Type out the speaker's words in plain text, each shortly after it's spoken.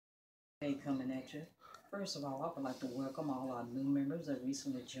Hey, coming at you. First of all, I would like to welcome all our new members that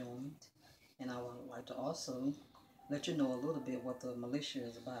recently joined, and I would like to also let you know a little bit what the militia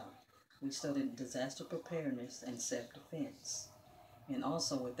is about. We study disaster preparedness and self-defense. And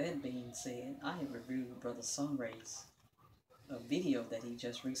also, with that being said, I have reviewed Brother Sunray's a video that he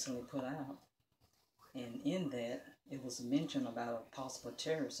just recently put out, and in that, it was mentioned about a possible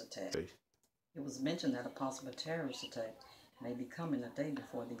terrorist attack. It was mentioned that a possible terrorist attack may be coming a day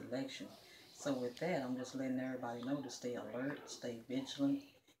before the election. So with that, I'm just letting everybody know to stay alert, stay vigilant,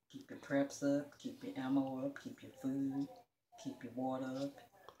 keep your preps up, keep your ammo up, keep your food, keep your water up.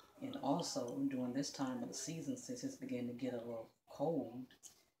 And also, during this time of the season, since it's beginning to get a little cold,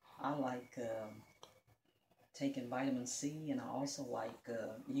 I like taking vitamin C, and I also like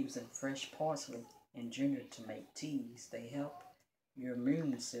using fresh parsley and ginger to make teas. They help your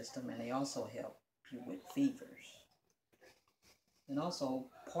immune system, and they also help you with fevers. And also,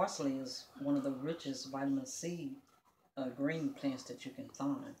 parsley is one of the richest vitamin C green plants that you can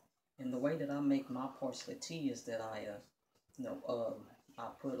find. And the way that I make my parsley tea is that I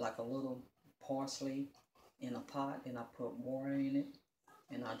put like a little parsley in a pot, and I put water in it,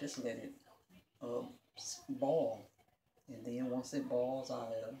 and I just let it uh, boil. And then once it boils,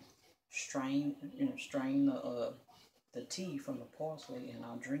 I strain the tea from the parsley, and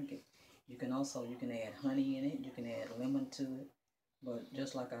I'll drink it. You can add honey in it. You can add lemon to it. But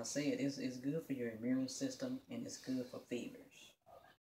just like I said, it's good for your immune system, and it's good for fevers.